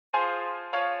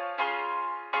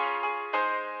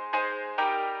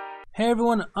Hey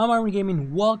everyone, I'm ArmorGaming,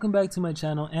 welcome back to my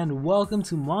channel and welcome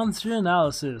to Monster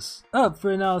Analysis. Up for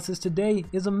analysis today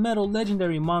is a metal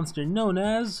legendary monster known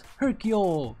as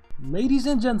Hercule. Ladies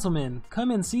and gentlemen, come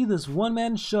and see this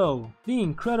one-man show. The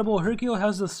incredible Hercule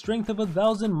has the strength of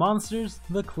 1,000 monsters,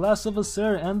 the class of a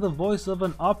sir, and the voice of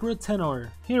an opera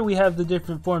tenor. Here we have the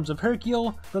different forms of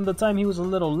Hercule, from the time he was a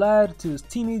little lad, to his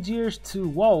teenage years, to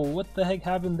whoa, what the heck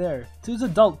happened there, to his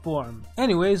adult form.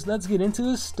 Anyways, let's get into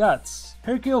his stats.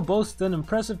 Hercule boasts an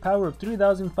impressive power of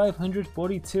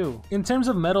 3,542. In terms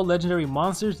of metal legendary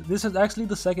monsters, this is actually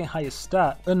the second highest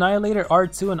stat. Annihilator,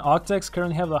 R2, and Octex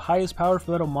currently have the highest power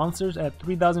for metal monsters at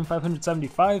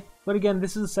 3,575, but again,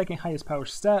 this is the second highest power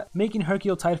stat, making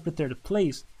Hercule tied for third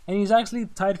place. And he's actually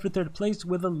tied for third place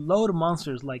with a load of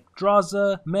monsters like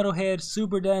Draza, Metalhead,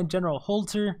 Superdan, General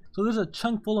Holter. So there's a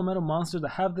chunk full of metal monsters that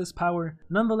have this power.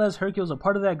 Nonetheless, Hercule's a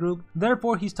part of that group,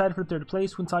 therefore he's tied for third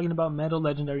place when talking about metal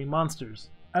legendary monsters.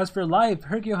 As for life,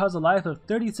 Hercule has a life of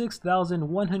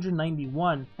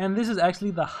 36,191, and this is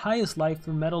actually the highest life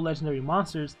for metal legendary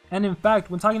monsters. And in fact,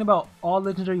 when talking about all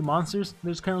legendary monsters,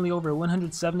 there's currently over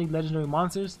 170 legendary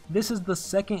monsters. This is the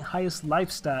second highest life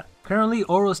stat. Currently,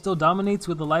 Oro still dominates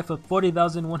with a life of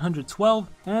 40,112,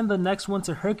 and the next one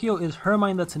to Hercule is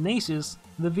Hermine the Tenacious,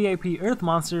 the VIP Earth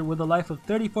monster with a life of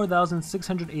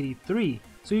 34,683.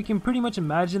 So you can pretty much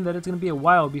imagine that it's going to be a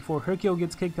while before Hercule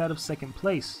gets kicked out of second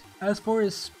place. As for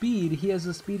his speed, he has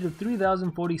a speed of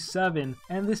 3,047,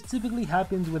 and this typically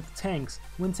happens with tanks.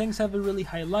 When tanks have a really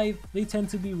high life, they tend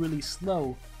to be really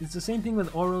slow. It's the same thing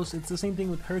with Oros, it's the same thing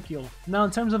with Hercule. Now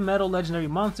in terms of metal legendary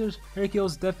monsters, Hercule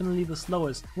is definitely the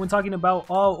slowest. When talking about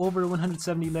all over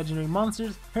 170 legendary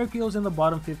monsters, Hercule's in the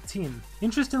bottom 15.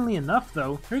 Interestingly enough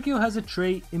though, Hercule has a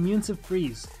trait immune to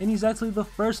freeze, and he's actually the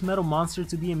first metal monster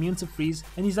to be immune to freeze,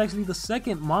 and he's actually the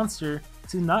second monster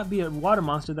to not be a water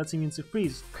monster that's immune to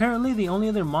freeze. Currently, the only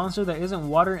other monster that isn't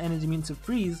water and is immune to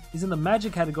freeze is in the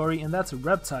magic category, and that's a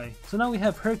Reptile. So now we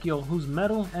have Hercule, who's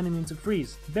metal and immune to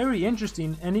freeze. Very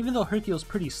interesting, and even though Hercule's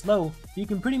pretty slow, you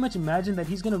can pretty much imagine that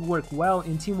he's going to work well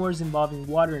in team wars involving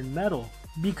water and metal,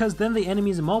 because then the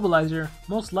enemy's immobilizer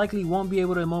most likely won't be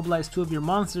able to immobilize two of your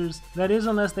monsters, that is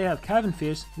unless they have Cabin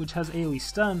Fish, which has AoE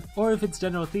stun, or if it's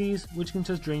General Thieves, which can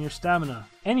just drain your stamina.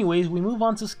 Anyways, we move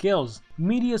on to skills.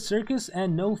 Media Circus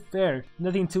and No Fair.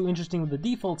 Nothing too interesting with the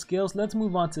default skills, let's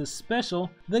move on to Special,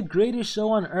 the greatest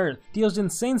show on earth. Deals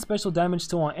insane special damage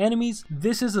to all enemies.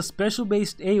 This is a special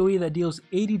based AoE that deals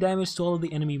 80 damage to all of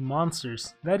the enemy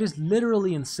monsters. That is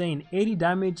literally insane. 80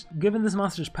 damage, given this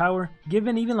monster's power,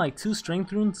 given even like 2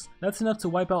 strength runes, that's enough to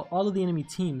wipe out all of the enemy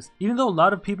teams. Even though a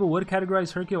lot of people would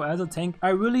categorize Hercule as a tank, I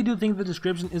really do think the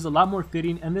description is a lot more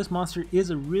fitting, and this monster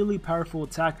is a really powerful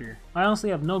attacker. I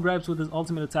honestly have no gripes with his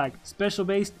ultimate attack. Special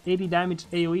based, 80 damage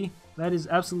AoE. That is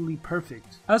absolutely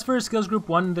perfect. As for skills group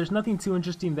 1, there's nothing too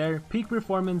interesting there. Peak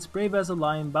performance, brave as a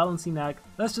lion, balancing act.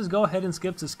 Let's just go ahead and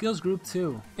skip to skills group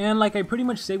 2. And like I pretty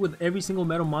much say with every single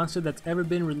metal monster that's ever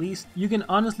been released, you can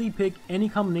honestly pick any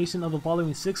combination of the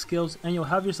following 6 skills and you'll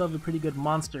have yourself a pretty good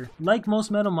monster. Like most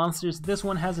metal monsters, this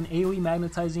one has an AoE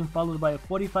magnetizing followed by a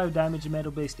 45 damage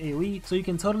metal based AoE, so you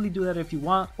can totally do that if you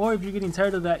want, or if you're getting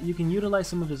tired of that, you can utilize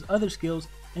some of his other skills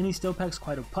and he still packs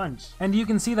quite a punch. And you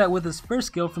can see that with his first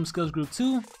skill from skills group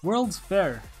 2, World's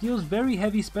Fair. Deals very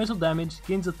heavy special damage,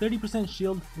 gains a 30%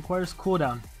 shield, requires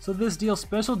cooldown. So this deals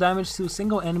special damage to a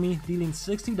single enemy, dealing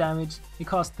 60 damage, it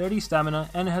costs 30 stamina,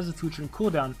 and it has a 2-turn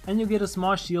cooldown, and you'll get a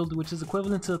small shield which is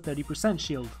equivalent to a 30%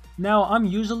 shield. Now, I'm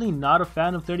usually not a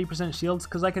fan of 30% shields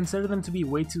because I consider them to be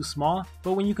way too small,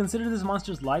 but when you consider this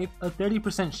monster's life, a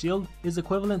 30% shield is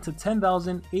equivalent to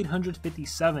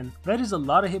 10,857. That is a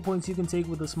lot of hit points you can take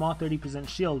with a small 30%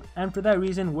 shield, and for that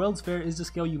reason, World's Fair is the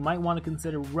skill you might want to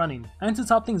consider running. And to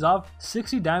top things off,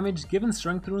 60 damage, given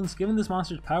strength runes, given this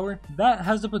monster's power, that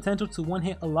has the potential to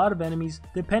one-hit a lot of enemies,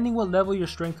 depending what level your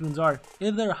strength runes are.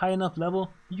 If they're a high enough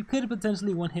level, you could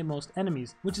potentially one-hit most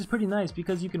enemies, which is pretty nice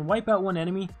because you can wipe out one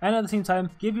enemy and at the same time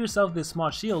give yourself this small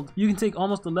shield. You can take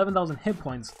almost 11,000 hit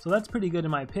points, so that's pretty good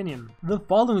in my opinion. The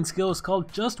following skill is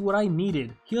called Just What I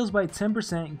Needed. Heals by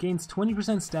 10%, gains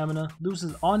 20% stamina,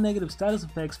 loses all negative status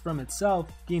effects from itself,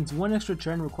 gains 1 extra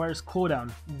turn, requires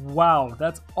cooldown. Wow,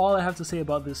 that's all I have to say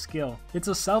about this skill. It's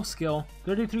a self skill,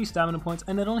 33 stamina points,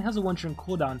 and it only has a 1-turn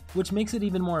cooldown, which makes it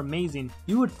even more amazing.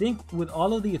 You would think with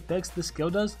all of the effects this skill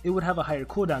does, it would have a higher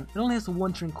cooldown, cooldown. It only has a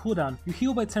 1 turn cooldown. You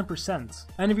heal by 10%.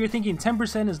 And if you're thinking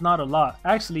 10% is not a lot,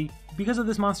 actually, because of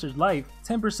this monster's life,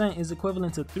 10% is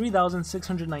equivalent to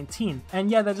 3,619.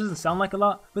 And yeah, that doesn't sound like a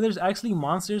lot, but there's actually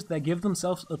monsters that give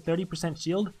themselves a 30%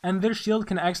 shield, and their shield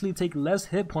can actually take less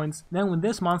hit points than when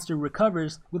this monster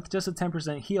recovers with just a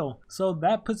 10% heal. So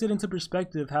that puts it into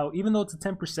perspective how even though it's a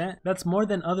 10%, that's more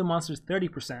than other monsters'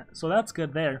 30%. So that's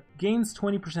good there. Gains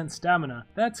 20% stamina.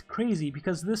 That's crazy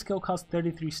because this skill costs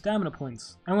 33 stamina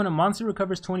points. And when a monster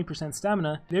recovers 20%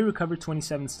 stamina, they recover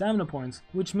 27 stamina points,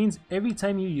 which means every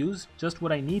time you use just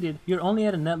what I needed, you're only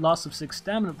at a net loss of 6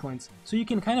 stamina points. So you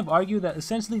can kind of argue that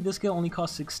essentially this skill only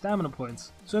costs 6 stamina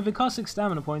points. So if it costs 6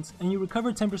 stamina points and you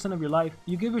recover 10% of your life,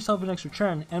 you give yourself an extra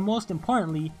turn, and most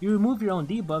importantly, you remove your own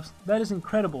debuffs. That is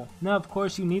incredible. Now of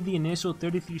course you need the initial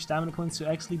 33 stamina points to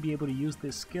actually be able to use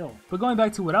this skill. But going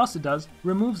back to what else it does,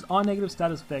 removes all negative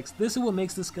status effects. This is what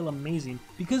makes this skill amazing.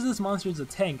 Because this monster is a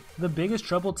tank, the biggest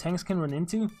trouble tanks can run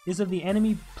into is if the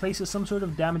enemy places some sort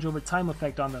of damage over time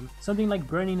effect on them. Something like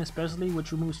burning especially,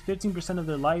 which removes 15% of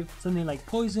their life, something like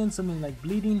poison, something like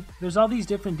bleeding. There's all these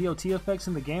different DOT effects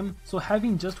in the game, so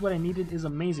having just what I needed is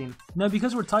amazing. Now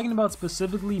because we're talking about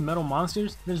specifically metal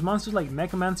monsters, there's monsters like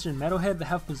Mechamancer and Metalhead that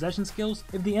have possession skills.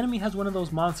 If the enemy has one of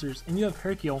those monsters and you have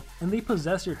Hercule and they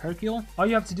possess your Hercule, all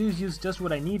you have to do is use just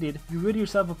what I needed, you rid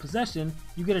yourself of possession,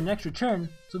 you get an extra turn,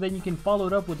 so then you can follow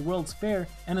it up with World's Fair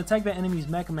and attack that enemy's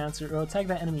Mechamancer or attack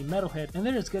that enemy Metalhead, and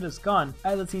they're as good as gone.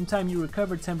 At the same time you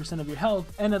recovered 10% of your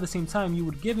health, and at the same time you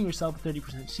would giving yourself a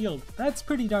 30% shield. That's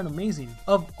pretty darn amazing.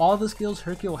 Of all the skills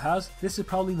Hercule has, this is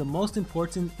probably the most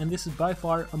important, and this is by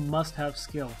far a must-have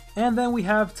skill. And then we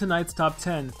have tonight's top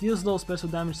 10. Deals low special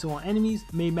damage to all enemies,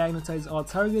 may magnetize all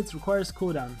targets, requires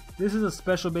cooldown. This is a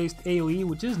special based AoE,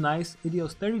 which is nice. It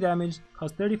deals 30 damage,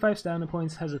 costs 35 stamina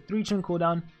points, has a 3 turn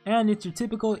cooldown, and it's your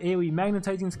typical AoE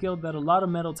magnetizing skill that a lot of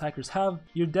metal attackers have.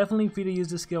 You're definitely free to use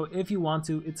this skill if you want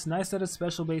to. It's nice that it's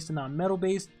special based and not metal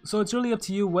based, so it's really up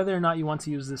to you whether or not you want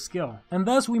to use this skill. And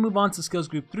thus we move on to skills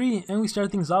group 3, and we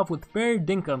start things off with Fair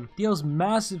Dinkum. Deals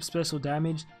massive special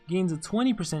damage, gains a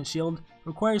 20% shield,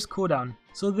 requires cooldown.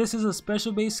 So this is a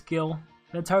special based skill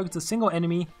that targets a single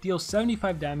enemy, deals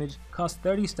 75 damage, costs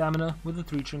 30 stamina with a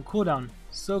 3 turn cooldown.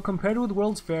 So compared with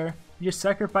World's Fair, you're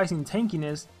sacrificing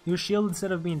tankiness. Your shield,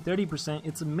 instead of being 30%,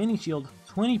 it's a mini shield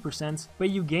 20%, but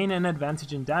you gain an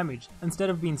advantage in damage. Instead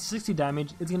of being 60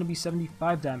 damage, it's going to be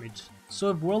 75 damage. So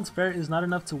if World's Fair is not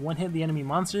enough to one-hit the enemy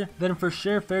monster, then for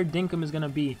sure Fair Dinkum is going to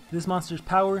be. This monster's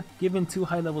power, given 2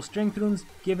 high-level strength runes,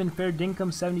 given Fair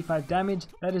Dinkum 75 damage,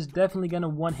 that is definitely going to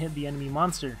one-hit the enemy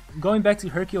monster. Going back to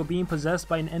Hercule being possessed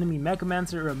by an enemy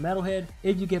Mechamancer or a Metalhead,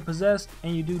 if you get possessed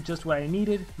and you do just what I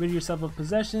needed, rid yourself of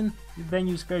possession, then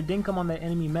use Fair Dinkum on that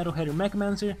enemy Metalhead or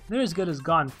Mechamancer, they're as good as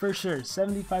gone, for sure.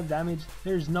 75 damage,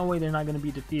 there's no way they're not going to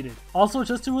be defeated. Also,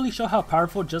 just to really show how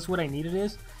powerful just what I needed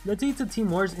is, let's say it's a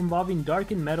team wars involving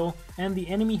dark and metal, and the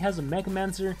enemy has a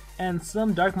Mechamancer and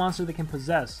some dark monster they can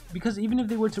possess. Because even if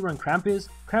they were to run Krampus,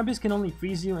 Krampus can only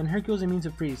freeze you and Hercule's immune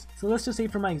to freeze. So let's just say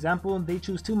for my example, they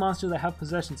choose 2 monsters that have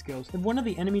possession skills. If one of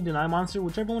the enemy deny monster,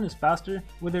 whichever one is faster,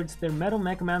 whether it's their metal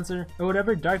Mechamancer or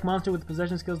whatever dark monster with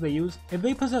possession skills they use, if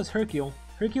they possess Hercule,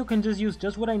 Hercule can just use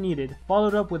just what I needed,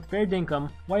 followed up with Fair Dinkum,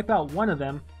 wipe out one of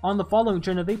them. On the following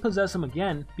turn, if they possess him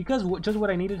again, because just what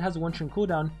I needed has a 1 turn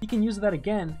cooldown, he can use that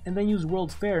again and then use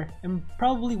World's Fair and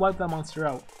probably wipe that monster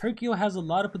out. Hercule has a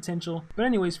lot of potential, but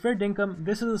anyways, Fair Dinkum,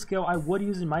 this is a skill I would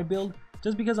use in my build,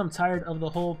 just because I'm tired of the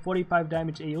whole 45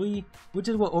 damage AoE, which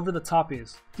is what Over the Top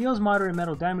is. Deals moderate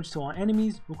metal damage to all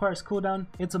enemies, requires cooldown.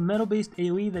 It's a metal based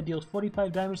AoE that deals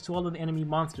 45 damage to all of the enemy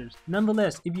monsters.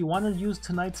 Nonetheless, if you want to use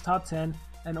tonight's top 10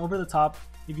 and Over the Top,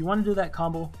 if you want to do that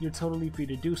combo, you're totally free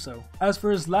to do so. As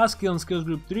for his last skill in skills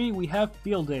group 3, we have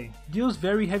Field Day. Deals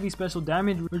very heavy special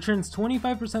damage, returns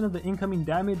 25% of the incoming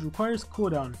damage, requires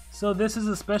cooldown. So this is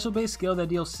a special based skill that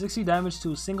deals 60 damage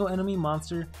to a single enemy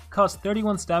monster, costs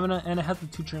 31 stamina, and it has a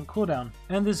 2 turn cooldown.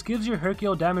 And this gives your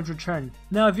Hercule damage return.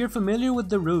 Now if you're familiar with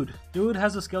Darude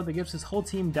has a skill that gives his whole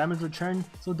team damage return.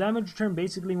 So damage return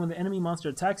basically when the enemy monster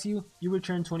attacks you, you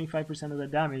return 25% of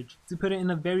that damage. To put it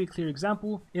in a very clear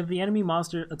example, if the enemy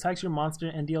monster attacks your monster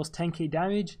and deals 10k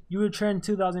damage, you return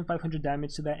 2,500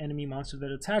 damage to that enemy monster that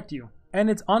attacked you. And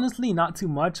it's honestly not too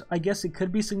much. I guess it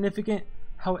could be significant.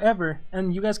 However,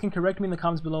 and you guys can correct me in the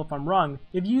comments below if I'm wrong,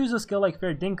 if you use a skill like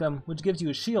Fair Dinkum, which gives you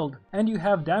a shield, and you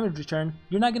have damage return,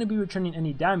 you're not going to be returning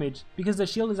any damage because the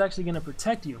shield is actually going to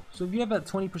protect you. So if you have a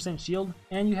 20% shield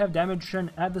and you have damage return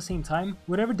at the same time,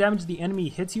 whatever damage the enemy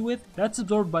hits you with, that's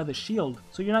absorbed by the shield.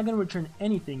 So you're not going to return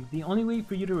anything. The only way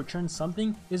for you to return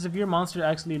something is if your monster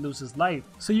actually loses life.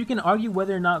 So you can argue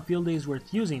whether or not Field Day is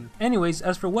worth using. Anyways,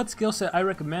 as for what skill set I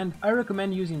recommend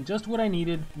using just what I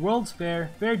needed, World's Fair,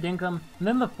 Fair Dinkum, and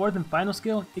then the fourth and final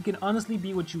skill, it can honestly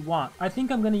be what you want. I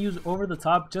think I'm going to use Over the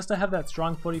Top just to have that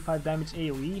strong 45 damage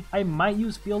AoE. I might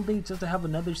use Field Day just to have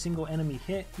another single enemy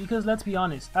hit, because let's be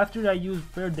honest, after I use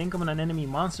Fair Dinkum on an enemy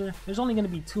monster, there's only going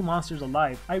to be 2 monsters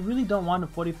alive. I really don't want a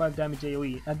 45 damage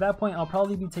AoE. At that point, I'll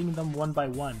probably be taking them one by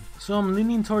one. So I'm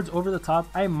leaning towards Over the Top.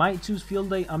 I might choose Field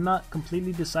Day. I'm not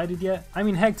completely decided yet. I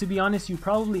mean, heck, to be honest, you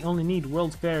probably only need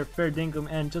World's Fair, Fair Dinkum,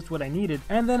 and just what I needed.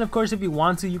 And then of course, if you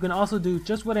want to, you can also do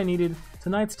just what I needed,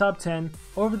 tonight's top 10,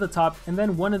 Over the Top, and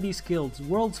then one of these skills,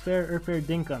 World's Fair or Fair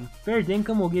Dinkum. Fair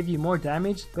Dinkum will give you more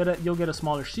damage, but you'll get a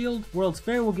smaller shield. World's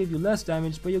Fair will give you less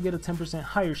damage, but you'll get a 10%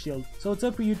 higher shield. So it's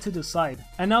up for you to decide.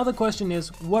 And now the question is,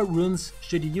 what runes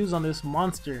should you use on this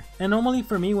monster? And normally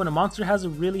for me, when a monster has a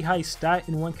really high stat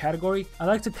in one category, I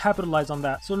like to capitalize on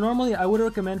that. So normally I would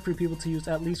recommend for people to use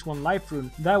at least one life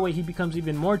rune. That way he becomes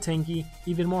even more tanky,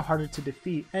 even more harder to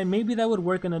defeat. And maybe that would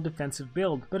work in a defensive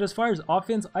build. But as far as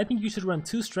offense, I think you should run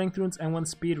 2 strength runes and 1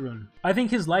 speed rune. I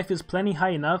think his life is plenty high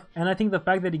enough, and I think the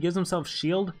fact that he gives himself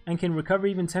shield and can recover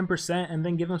even 10% and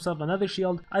then give himself another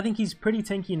shield, I think he's pretty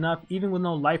tanky enough even with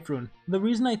no life rune. The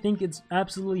reason I think it's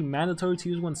absolutely mandatory to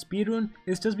use 1 speed rune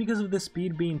is just because of the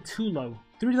speed being too low.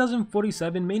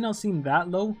 3047 may not seem that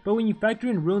low, but when you factor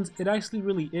in runes, it actually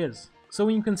really is. So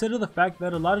when you consider the fact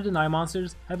that a lot of deny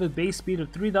monsters have a base speed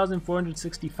of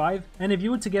 3465, and if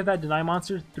you were to give that deny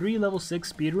monster 3 level 6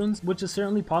 speed runes, which is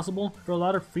certainly possible for a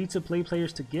lot of free to play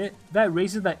players to get, that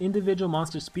raises that individual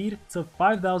monster speed to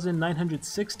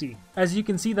 5960. As you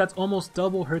can see, that's almost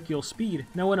double Hercule speed.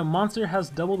 Now when a monster has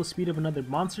double the speed of another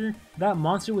monster, that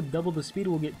monster with double the speed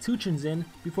will get 2 turns in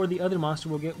before the other monster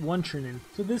will get 1 turn in.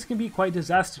 So this can be quite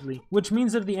disasterly, which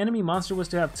means if the enemy monster was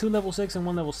to have 2 level 6 and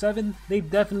 1 level 7, they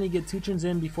definitely get 2 turns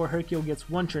in before Hercule gets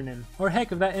 1 turn in. Or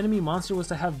heck, if that enemy monster was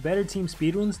to have better team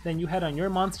speed runes than you had on your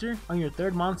monster, on your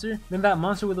third monster, then that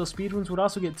monster with those speed runes would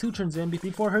also get 2 turns in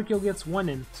before Hercule gets 1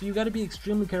 in. So you gotta be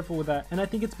extremely careful with that, and I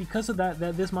think it's because of that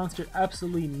that this monster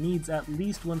absolutely needs at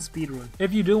least 1 speed rune.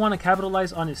 If you do want to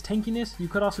capitalize on his tankiness, you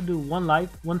could also do 1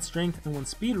 life, 1 strength, and 1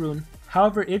 speed rune.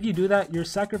 However, if you do that, you're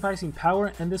sacrificing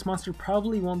power, and this monster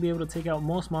probably won't be able to take out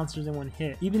most monsters in 1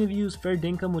 hit. Even if you use Fair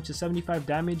Dinkum, which is 75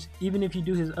 damage, even if you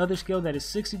do his other skill that is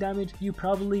 60 damage, you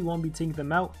probably won't be taking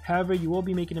them out. However, you will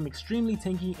be making him extremely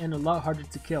tanky and a lot harder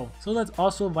to kill. So that's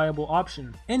also a viable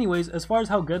option. Anyways, as far as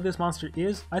how good this monster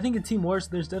is, I think in Team Wars,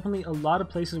 there's definitely a lot of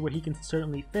places where he can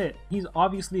certainly fit. He's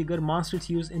obviously a good monster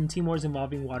to use in Team Wars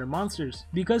involving water monsters.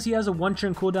 Because he has a 1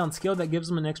 turn cooldown skill that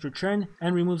gives him an extra turn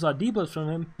and removes all debuffs from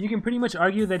him, you can pretty much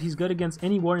argue that he's good against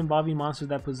any war involving monsters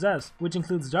that possess, which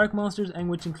includes dark monsters and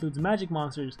which includes magic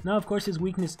monsters. Now of course his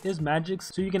weakness is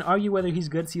magics, so you can argue whether he's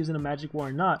good to use in a magic war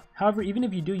or not. However, even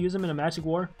if you do use him in a magic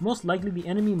war, most likely the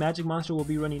enemy magic monster will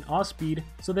be running off speed,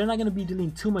 so they're not going to be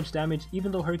dealing too much damage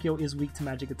even though Hercule is weak to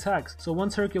magic attacks. So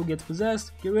once Hercule gets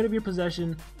possessed, get rid of your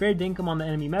possession, Fair Dinkum on the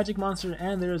enemy magic monster,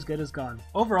 and they're as good as gone.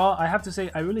 Overall, I have to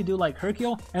say I really do like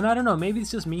Hercule, and I don't know, maybe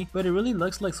it's just me, but it really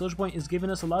looks like Social Point is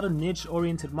giving us a lot of niche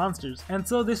oriented monsters. And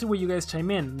so this is where you guys chime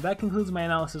in. That concludes my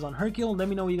analysis on Hercule. Let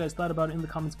me know what you guys thought about it in the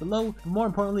comments below. But more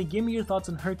importantly, give me your thoughts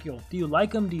on Hercule. Do you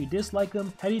like him? Do you dislike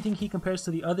him? How do you think he compares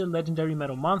to the other legendary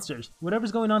metal monsters?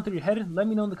 Whatever's going on through your head, let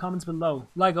me know in the comments below.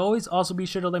 Like always, also be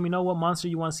sure to let me know what monster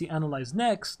you want to see analyzed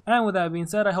next. And with that being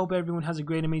said, I hope everyone has a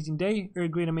great amazing day or a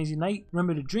great amazing night.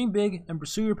 Remember to dream big and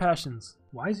pursue your passions.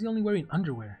 Why is he only wearing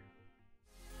underwear?